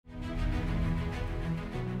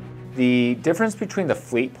The difference between the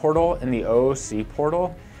fleet portal and the OOC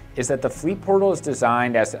portal is that the fleet portal is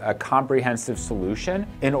designed as a comprehensive solution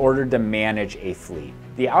in order to manage a fleet.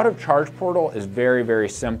 The out of charge portal is very, very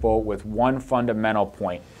simple with one fundamental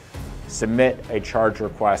point: submit a charge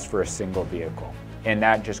request for a single vehicle. And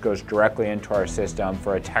that just goes directly into our system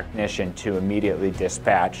for a technician to immediately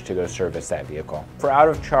dispatch to go service that vehicle. For out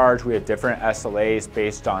of charge, we have different SLAs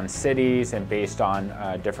based on cities and based on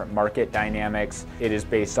different market dynamics. It is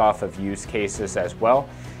based off of use cases as well.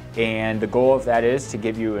 And the goal of that is to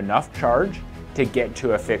give you enough charge to get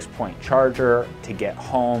to a fixed point charger, to get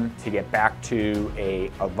home, to get back to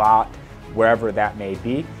a lot, wherever that may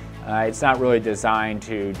be. It's not really designed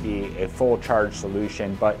to be a full charge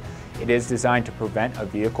solution, but it is designed to prevent a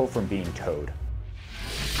vehicle from being towed.